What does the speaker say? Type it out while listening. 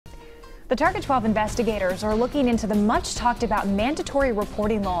The Target 12 investigators are looking into the much talked about mandatory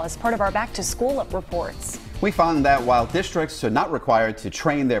reporting law as part of our Back to School reports. We found that while districts are not required to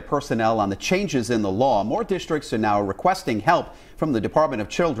train their personnel on the changes in the law, more districts are now requesting help from the Department of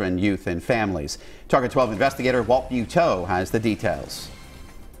Children, Youth and Families. Target 12 investigator Walt Buteau has the details.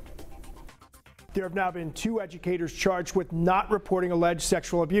 There have now been 2 educators charged with not reporting alleged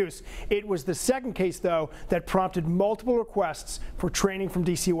sexual abuse. It was the second case, though, that prompted multiple requests for training from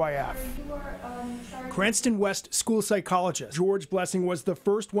DCYF. Cranston West school psychologist George Blessing was the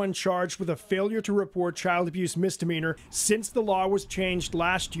first one charged with a failure to report child abuse misdemeanor since the law was changed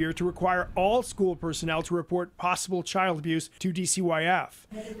last year to require all school personnel to report possible child abuse to DCYF.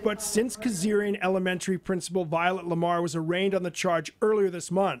 But since Kizirian Elementary Principal Violet Lamar was arraigned on the charge earlier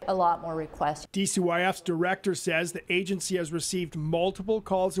this month, a lot more requests. DCYF's director says the agency has received multiple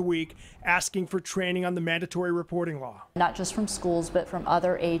calls a week asking for training on the mandatory reporting law. Not just from schools, but from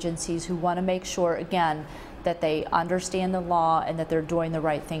other agencies who want to make sure, again, that they understand the law and that they're doing the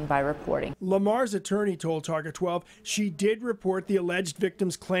right thing by reporting. Lamar's attorney told Target 12 she did report the alleged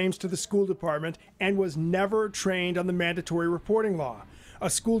victim's claims to the school department and was never trained on the mandatory reporting law. A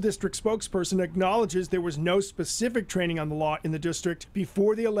school district spokesperson acknowledges there was no specific training on the law in the district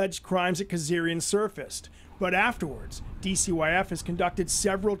before the alleged crimes at Kizirian surfaced. But afterwards, DCYF has conducted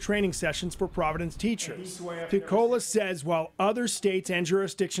several training sessions for Providence teachers. Picola says while other states and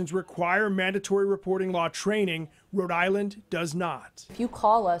jurisdictions require mandatory reporting law training, Rhode Island does not. If you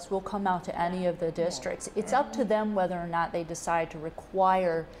call us, we'll come out to any of the districts. It's up to them whether or not they decide to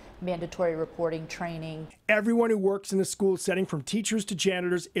require mandatory reporting training. Everyone who works in a school setting, from teachers to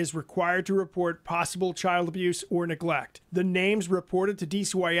janitors, is required to report possible child abuse or neglect. The names reported to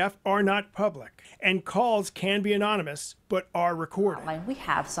DCYF are not public, and calls can be anonymous, but are recorded. We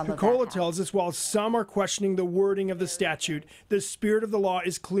have some of that. Picola tells us while some are questioning the wording of the statute, the spirit of the law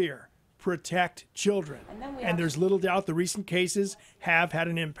is clear: protect children. And there's little doubt the recent cases have had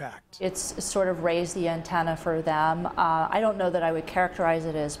an impact. It's sort of raised the antenna for them. I don't know that I would characterize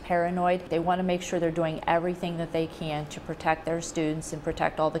it as paranoid. They want to make sure they're doing everything that they can to protect their students and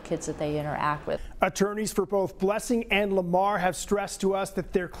protect all the kids that they interact with. Attorneys for both Blessing and Lamar have stressed to us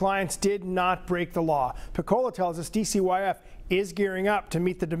that their clients did not break the law. Picola tells us DCYF is gearing up to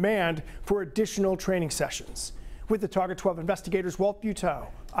meet the demand for additional training sessions. With the Target 12 investigators, Walt Buteau,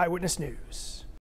 Eyewitness News.